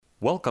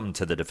Welcome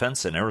to the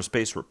Defense and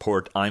Aerospace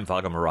Report. I'm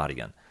Vaga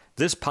Muradian.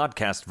 This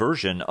podcast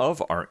version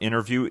of our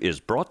interview is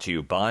brought to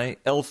you by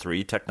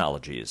L3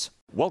 Technologies.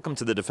 Welcome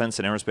to the Defense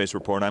and Aerospace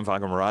Report. I'm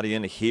Vaga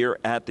Muradian here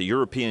at the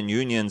European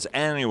Union's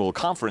annual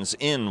conference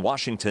in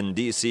Washington,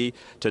 D.C.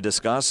 to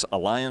discuss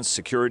alliance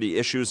security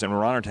issues. And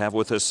we're honored to have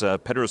with us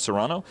Pedro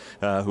Serrano,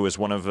 who is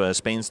one of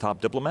Spain's top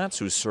diplomats,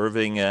 who's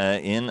serving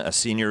in a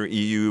senior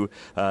EU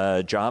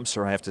job.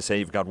 Sir, I have to say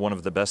you've got one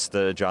of the best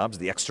jobs,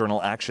 the External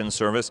Action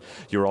Service.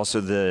 You're also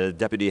the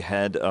deputy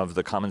head of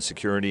the Common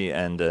Security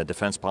and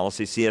Defense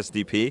Policy,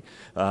 CSDP.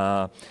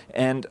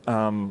 And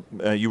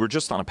you were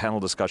just on a panel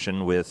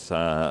discussion with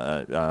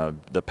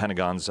the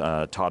Pentagon's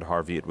Todd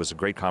Harvey. It was a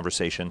great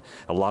conversation,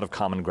 a lot of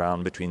common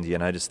ground between the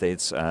United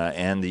States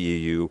and the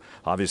EU.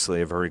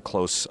 Obviously a very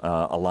close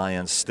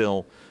alliance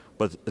still,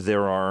 but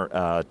there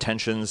are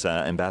tensions.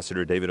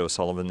 Ambassador David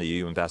O'Sullivan, the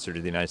EU ambassador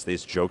to the United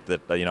States, joked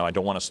that I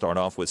don't want to start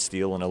off with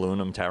steel and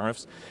aluminum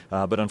tariffs,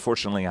 but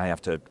unfortunately I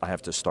have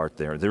to start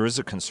there. There is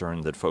a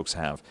concern that folks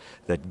have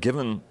that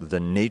given the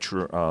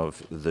nature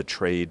of the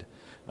trade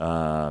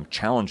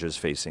challenges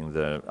facing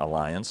the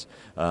alliance,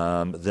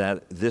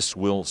 that this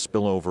will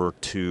spill over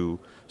to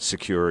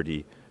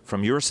security.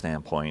 From your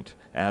standpoint,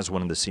 as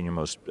one of the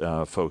senior-most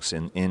folks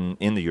in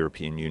the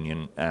European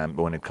Union,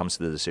 when it comes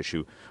to this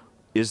issue,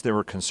 is there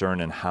a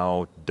concern, and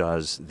how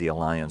does the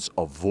alliance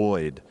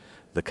avoid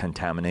the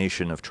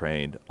contamination of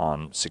trade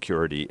on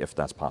security, if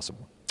that's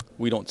possible?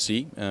 We don't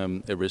see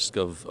a risk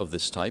of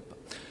this type.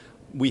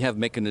 We have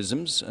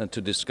mechanisms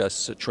to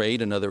discuss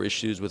trade and other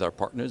issues with our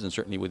partners, and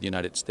certainly with the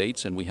United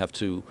States, and we have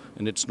to,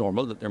 and it's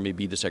normal that there may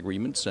be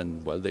disagreements,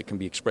 and well, they can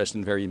be expressed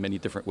in very many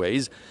different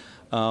ways.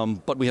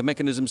 But we have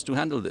mechanisms to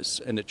handle this,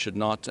 and it should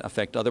not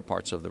affect other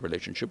parts of the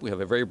relationship. We have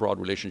a very broad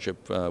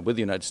relationship with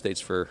the United States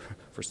for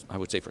I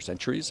would say for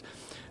centuries.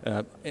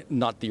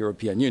 Not the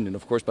European Union,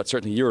 of course, but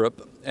certainly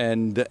Europe.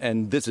 And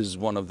this is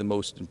one of the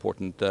most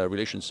important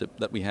relationships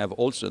that we have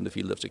also in the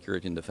field of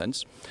security and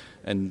defense.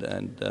 And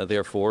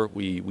therefore,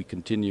 we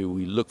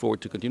look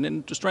forward to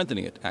continuing to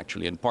strengthening it,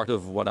 actually. And part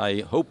of what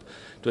I hope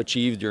to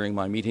achieve during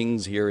my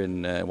meetings here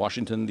in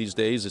Washington these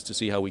days is to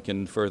see how we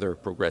can further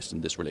progress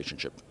in this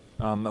relationship.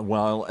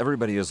 While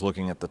everybody is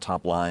looking at the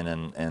top line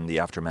and the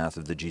aftermath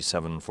of the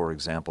G7, for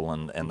example,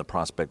 and the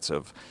prospects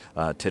of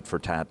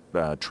tit-for-tat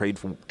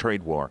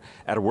trade war,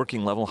 at a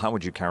working level, how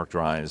would you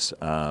characterize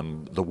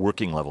the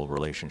working level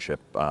relationship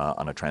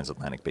on a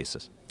transatlantic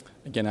basis?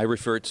 Again, I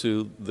refer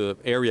to the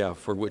area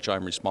for which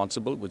I'm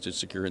responsible, which is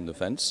security and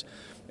defense.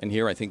 And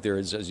here I think there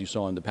is, as you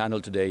saw in the panel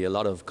today, a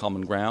lot of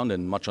common ground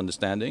and much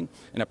understanding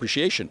and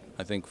appreciation,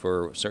 I think,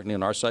 for certainly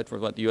on our side for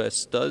what the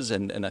U.S. does,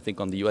 and I think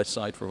on the U.S.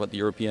 side for what the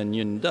European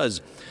Union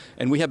does.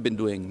 And we have been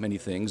doing many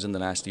things in the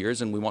last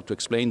years, and we want to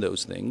explain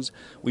those things.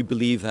 We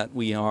believe that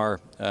we are,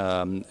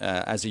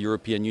 as a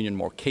European Union,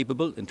 more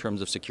capable in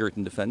terms of security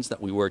and defense than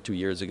we were 2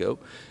 years ago,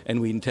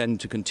 and we intend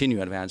to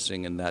continue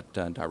advancing in that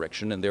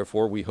direction, and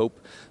therefore we hope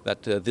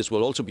that this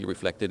will also be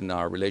reflected in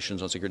our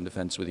relations on security and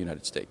defense with the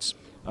United States.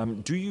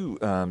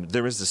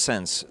 There is a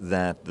sense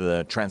that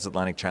the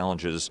transatlantic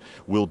challenges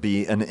will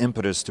be an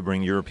impetus to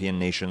bring European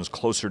nations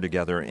closer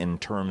together in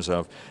terms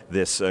of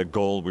this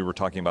goal. We were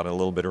talking about it a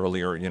little bit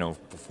earlier.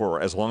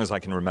 For as long as I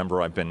can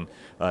remember, I've been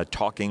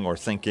talking or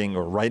thinking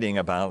or writing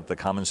about the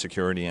common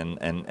security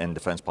and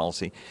defense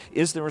policy.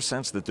 Is there a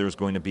sense that there's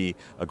going to be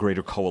a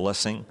greater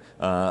coalescing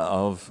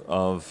of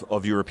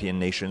European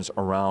nations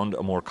around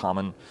a more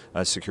common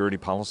security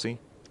policy?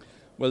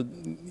 Well,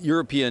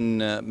 European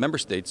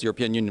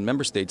Union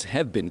member states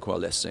have been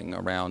coalescing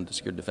around the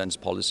security defense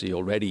policy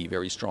already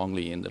very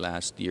strongly in the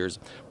last years.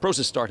 The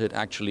process started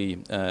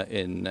actually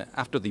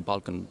after the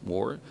Balkan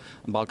Wars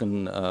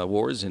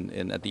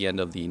at the end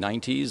of the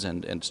 90s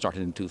and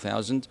started in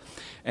 2000.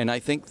 And I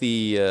think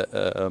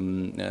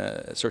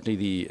certainly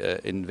the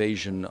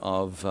invasion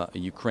of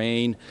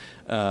Ukraine,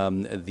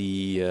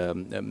 the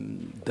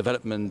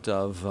development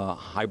of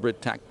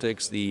hybrid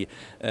tactics, the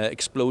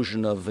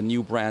explosion of a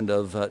new brand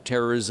of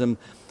terrorism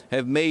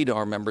have made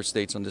our member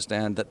states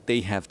understand that they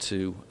have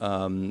to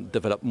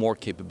develop more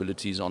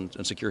capabilities on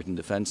security and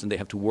defense, and they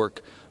have to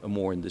work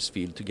more in this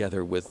field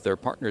together with their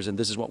partners. And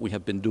this is what we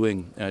have been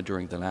doing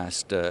during the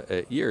last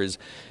years.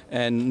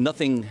 And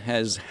nothing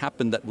has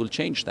happened that will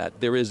change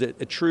that. There is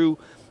a true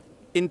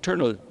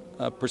internal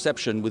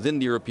perception within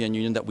the European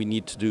Union that we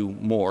need to do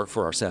more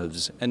for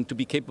ourselves and to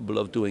be capable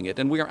of doing it.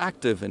 And we are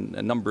active in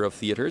a number of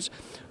theaters,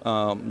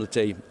 let's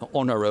say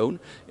on our own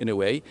in a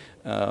way,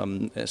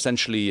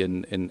 essentially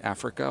in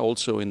Africa,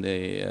 also in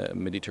the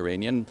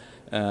Mediterranean,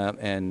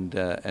 and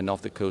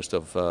off the coast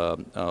of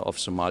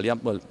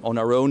Somalia. Well, on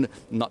our own,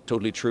 not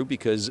totally true,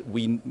 because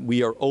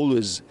we are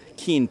always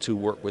keen to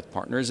work with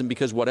partners, and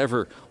because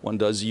whatever one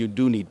does, you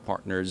do need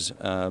partners,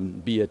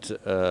 be it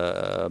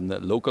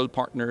local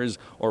partners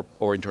or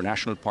international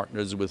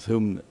partners with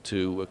whom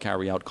to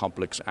carry out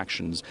complex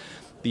actions.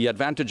 The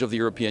advantage of the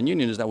European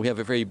Union is that we have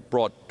a very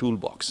broad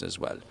toolbox as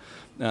well.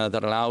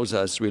 That allows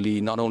us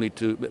really not only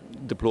to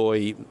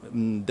deploy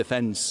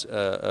defense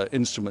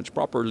instruments,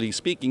 properly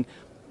speaking,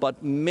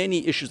 but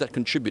many issues that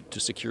contribute to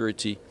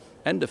security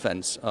and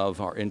defense of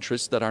our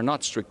interests that are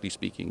not, strictly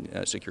speaking,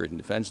 security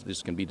and defense.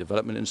 This can be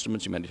development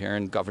instruments,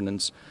 humanitarian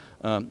governance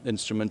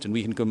instrument, and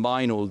we can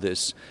combine all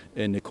this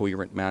in a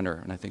coherent manner.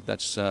 And I think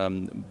that's,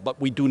 but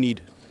we do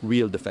need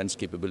real defense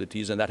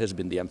capabilities, and that has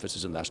been the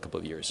emphasis in the last couple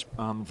of years.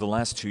 The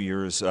last 2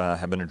 years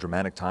have been a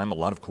dramatic time. A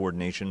lot of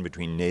coordination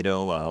between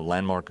NATO,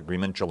 landmark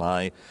agreement,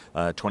 July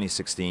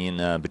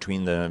 2016,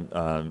 between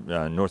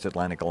the North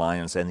Atlantic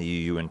Alliance and the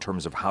EU in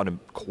terms of how to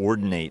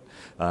coordinate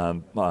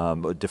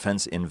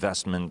defense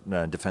investment,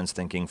 defense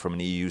thinking from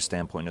an EU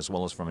standpoint as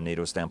well as from a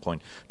NATO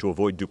standpoint to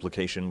avoid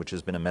duplication, which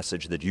has been a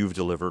message that you've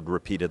delivered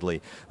repeatedly,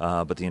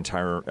 but the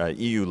entire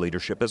EU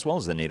leadership as well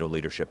as the NATO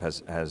leadership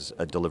has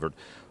delivered.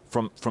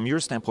 From your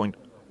standpoint,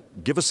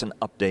 give us an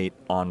update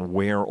on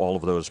where all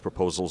of those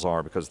proposals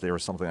are, because there are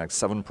something like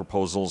 7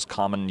 proposals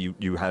common.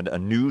 You had a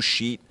new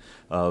sheet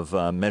of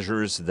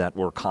measures that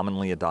were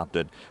commonly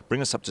adopted.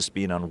 Bring us up to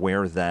speed on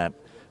where that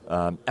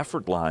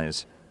effort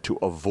lies to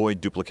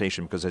avoid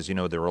duplication, because as you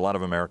know, there are a lot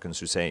of Americans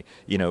who say,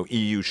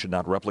 EU should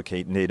not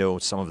replicate NATO.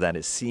 Some of that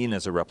is seen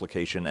as a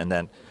replication, and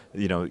then,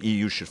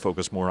 EU should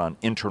focus more on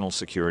internal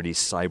security,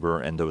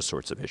 cyber, and those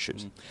sorts of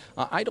issues.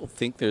 I don't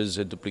think there's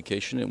a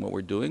duplication in what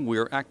we're doing.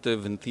 We're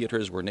active in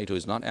theaters where NATO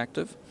is not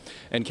active,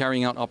 and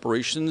carrying out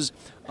operations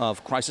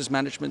of crisis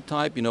management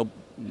type.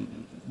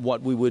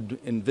 What we would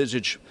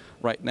envisage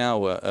right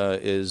now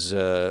is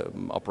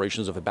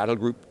operations of a battle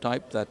group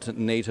type that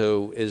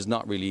NATO is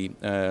not really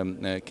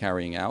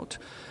carrying out.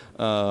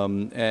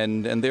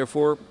 And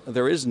therefore,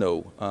 there is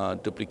no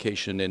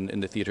duplication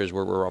in the theaters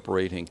where we're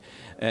operating.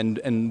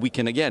 And we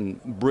can, again,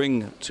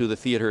 bring to the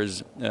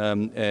theaters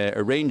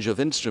a range of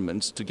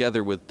instruments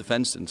together with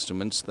defense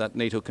instruments that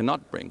NATO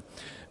cannot bring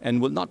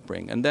and will not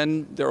bring. And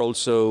then there are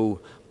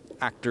also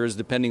actors,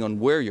 depending on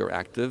where you're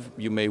active,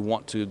 you may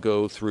want to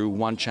go through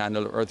one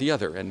channel or the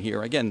other. And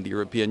here, again, the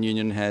European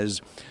Union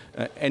has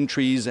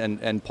entries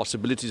and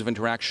possibilities of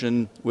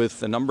interaction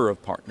with a number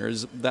of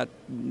partners that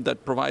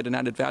provide an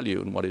added value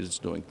in what it is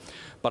doing.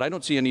 But I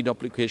don't see any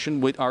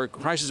duplication. With our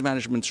crisis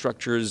management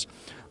structures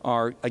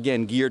are,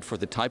 again, geared for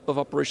the type of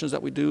operations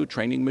that we do,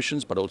 training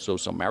missions, but also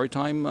some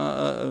maritime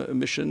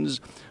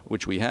missions,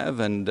 which we have,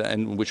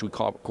 and which we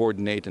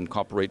coordinate and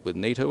cooperate with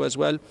NATO as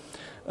well.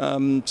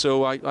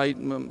 So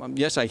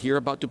yes, I hear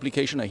about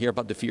duplication, I hear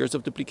about the fears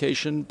of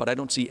duplication, but I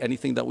don't see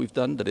anything that we've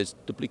done that is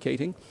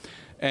duplicating.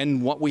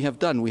 And what we have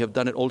done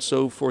it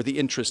also for the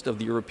interest of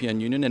the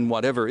European Union, and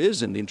whatever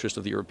is in the interest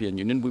of the European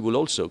Union, we will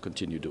also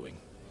continue doing.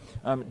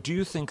 Do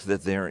you think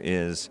that there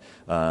is,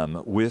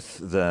 with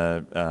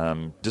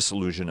the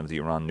dissolution of the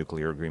Iran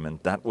nuclear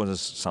agreement, that was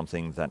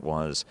something that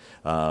was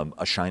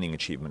a shining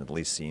achievement, at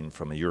least seen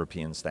from a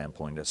European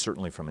standpoint,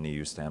 certainly from an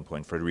EU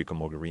standpoint, Federica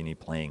Mogherini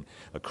playing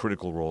a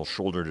critical role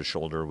shoulder to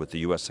shoulder with the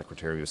U.S.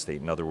 Secretary of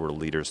State and other world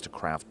leaders to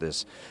craft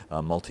this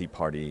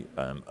multi-party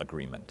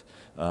agreement.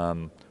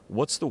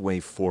 What's the way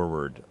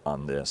forward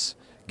on this,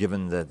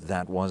 given that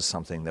that was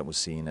something that was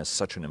seen as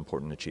such an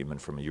important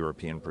achievement from a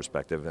European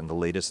perspective and the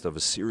latest of a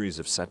series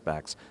of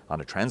setbacks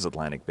on a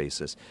transatlantic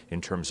basis in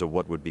terms of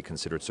what would be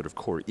considered sort of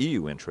core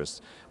EU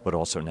interests, but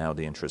also now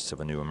the interests of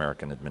a new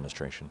American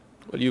administration?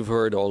 Well, you've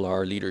heard all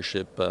our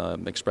leadership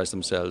express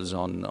themselves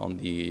on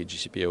the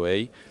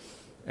JCPOA.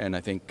 And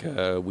I think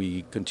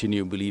we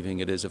continue believing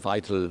it is a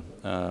vital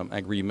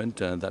agreement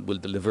that will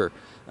deliver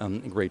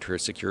greater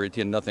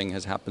security, and nothing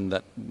has happened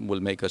that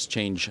will make us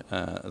change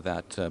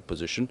that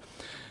position.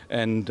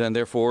 And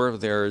therefore,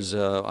 there's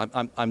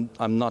I'm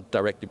not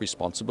directly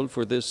responsible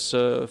for this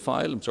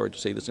file. I'm sorry to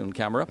say this on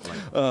camera,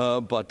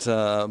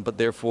 but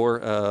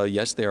therefore,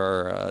 yes, there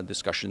are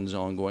discussions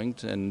ongoing,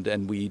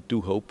 and we do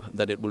hope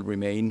that it will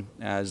remain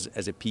as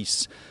a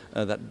piece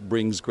that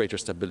brings greater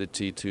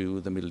stability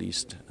to the Middle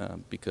East,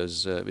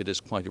 because it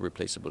is quite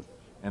irreplaceable.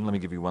 And let me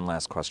give you one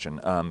last question.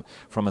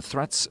 From a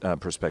threats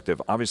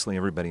perspective, obviously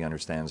everybody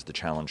understands the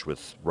challenge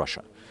with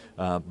Russia.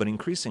 But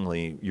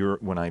increasingly,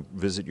 when I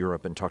visit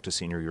Europe and talk to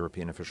senior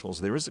European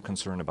officials, there is a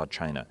concern about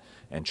China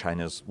and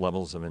China's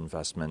levels of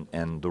investment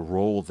and the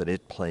role that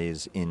it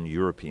plays in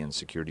European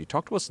security.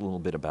 Talk to us a little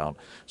bit about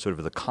sort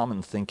of the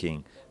common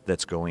thinking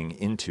that's going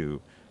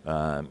into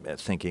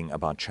thinking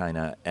about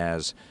China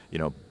as,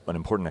 an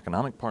important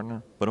economic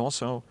partner, but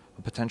also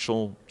a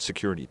potential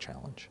security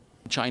challenge.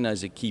 China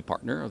is a key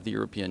partner of the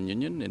European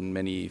Union in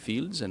many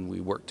fields, and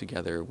we work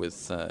together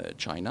with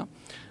China.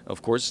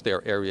 Of course, there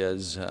are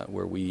areas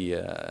where we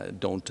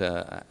don't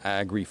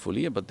agree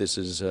fully, but this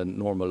is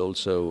normal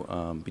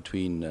also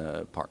between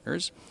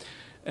partners.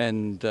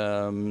 And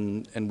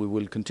we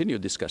will continue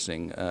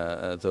discussing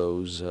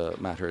those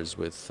matters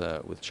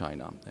with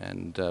China.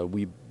 And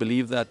we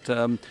believe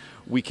that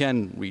we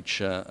can reach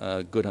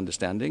good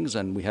understandings,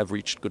 and we have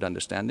reached good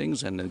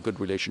understandings and a good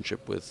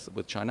relationship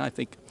with China. I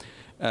think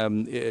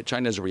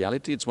China is a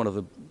reality. It's one of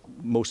the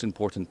most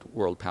important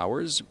world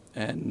powers,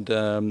 and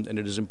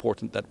it is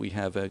important that we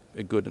have a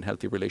good and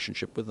healthy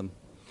relationship with them.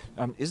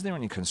 Is there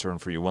any concern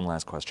for you, one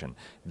last question,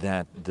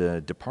 that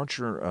the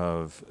departure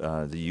of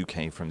the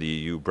UK from the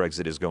EU,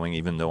 Brexit is going,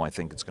 even though I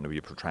think it's going to be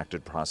a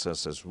protracted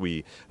process as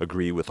we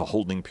agree with a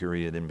holding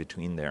period in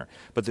between there,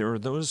 but there are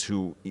those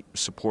who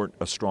support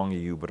a strong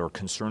EU but are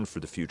concerned for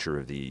the future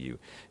of the EU.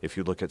 If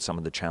you look at some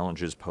of the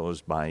challenges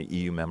posed by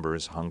EU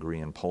members, Hungary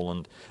and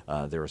Poland,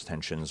 there are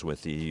tensions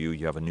with the EU.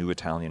 You have a new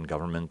Italian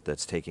government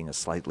that's taking a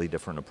slightly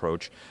different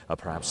approach,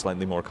 perhaps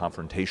slightly more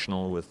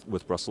confrontational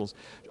with Brussels.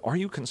 Are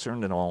you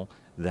concerned at all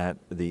that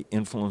the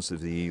influence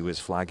of the EU is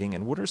flagging,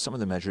 and what are some of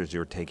the measures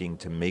you're taking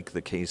to make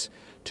the case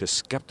to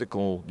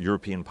skeptical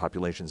European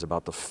populations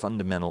about the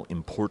fundamental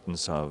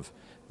importance of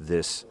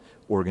this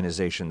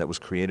organization that was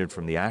created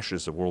from the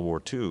ashes of World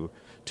War II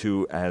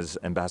to, as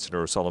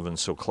Ambassador O'Sullivan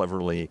so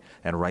cleverly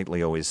and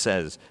rightly always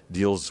says,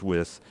 deals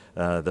with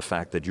the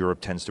fact that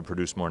Europe tends to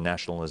produce more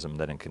nationalism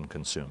than it can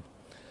consume?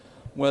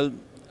 Well,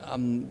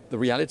 the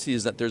reality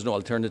is that there's no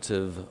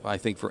alternative, I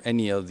think, for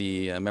any of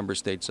the member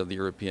states of the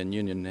European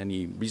Union,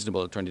 any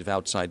reasonable alternative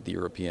outside the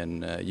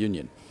European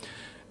Union.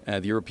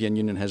 The European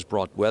Union has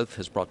brought wealth,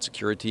 has brought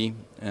security,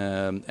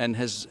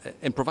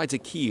 and provides a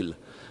keel,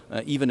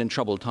 even in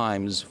troubled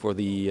times, for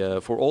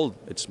all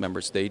its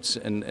member states,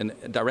 and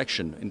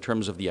direction in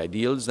terms of the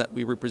ideals that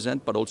we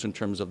represent, but also in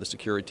terms of the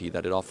security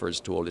that it offers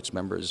to all its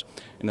members.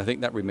 And I think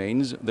that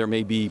remains. There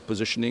may be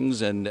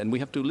positionings, and we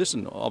have to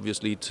listen,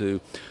 obviously, to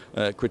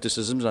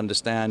criticisms,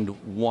 understand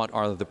what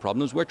are the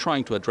problems. We're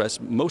trying to address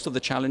most of the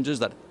challenges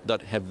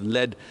that have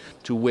led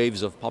to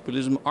waves of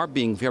populism are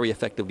being very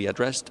effectively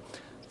addressed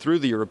through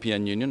the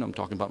European Union. I'm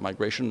talking about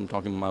migration, I'm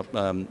talking about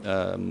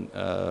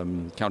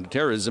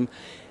counterterrorism,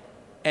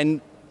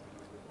 and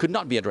could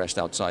not be addressed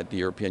outside the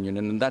European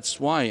Union. And that's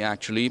why,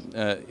 actually,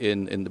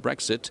 in the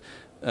Brexit,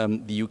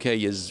 the UK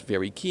is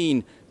very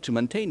keen to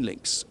maintain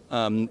links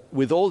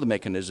with all the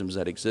mechanisms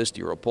that exist,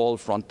 Europol,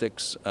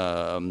 Frontex,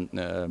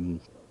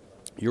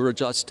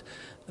 Eurojust,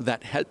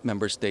 that help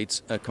member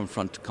states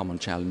confront common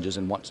challenges,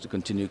 and wants to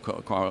continue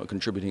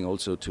contributing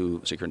also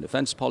to security and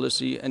defense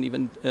policy, and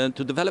even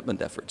to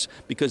development efforts.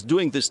 Because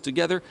doing this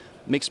together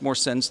makes more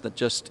sense than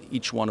just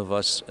each one of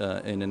us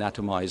in an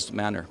atomized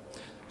manner.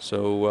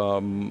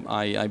 So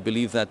I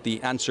believe that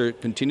the answer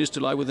continues to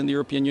lie within the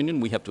European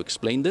Union. We have to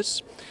explain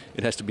this.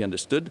 It has to be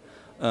understood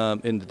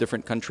in the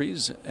different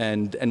countries,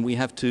 and we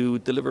have to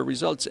deliver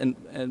results. And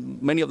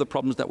many of the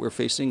problems that we're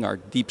facing are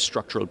deep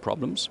structural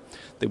problems.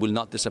 They will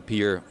not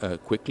disappear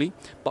quickly,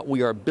 but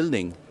we are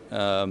building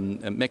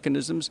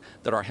mechanisms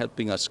that are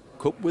helping us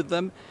cope with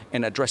them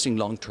and addressing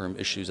long-term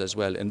issues as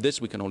well. And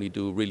this we can only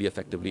do really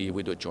effectively if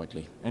we do it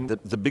jointly. And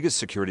the biggest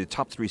security,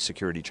 top three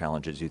security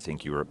challenges you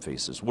think Europe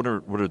faces, what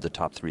are the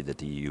top three that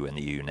the EU and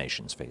the EU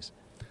nations face?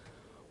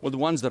 Well, the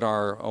ones that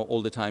are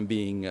all the time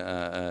being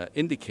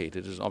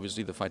indicated is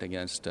obviously the fight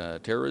against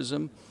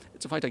terrorism.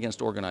 It's a fight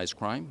against organized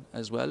crime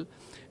as well.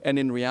 And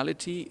in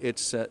reality,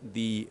 it's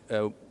the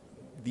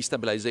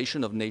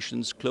destabilization of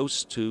nations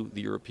close to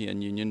the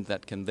European Union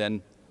that can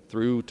then,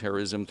 through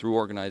terrorism, through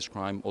organized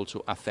crime,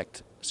 also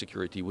affect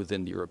security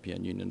within the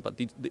European Union. But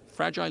the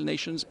fragile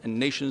nations and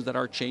nations that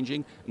are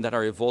changing and that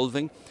are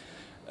evolving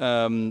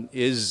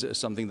is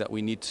something that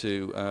we need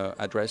to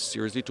address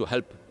seriously to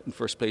help, in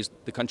first place,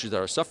 the countries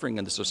that are suffering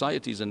and the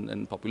societies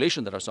and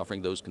population that are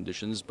suffering those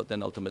conditions, but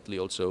then ultimately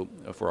also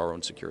for our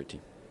own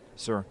security.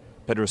 Sir,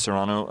 Pedro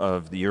Serrano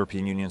of the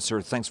European Union. Sir,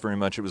 thanks very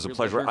much. It was a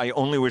pleasure. I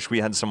only wish we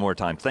had some more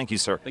time. Thank you,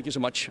 sir. Thank you so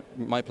much.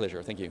 My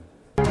pleasure. Thank you.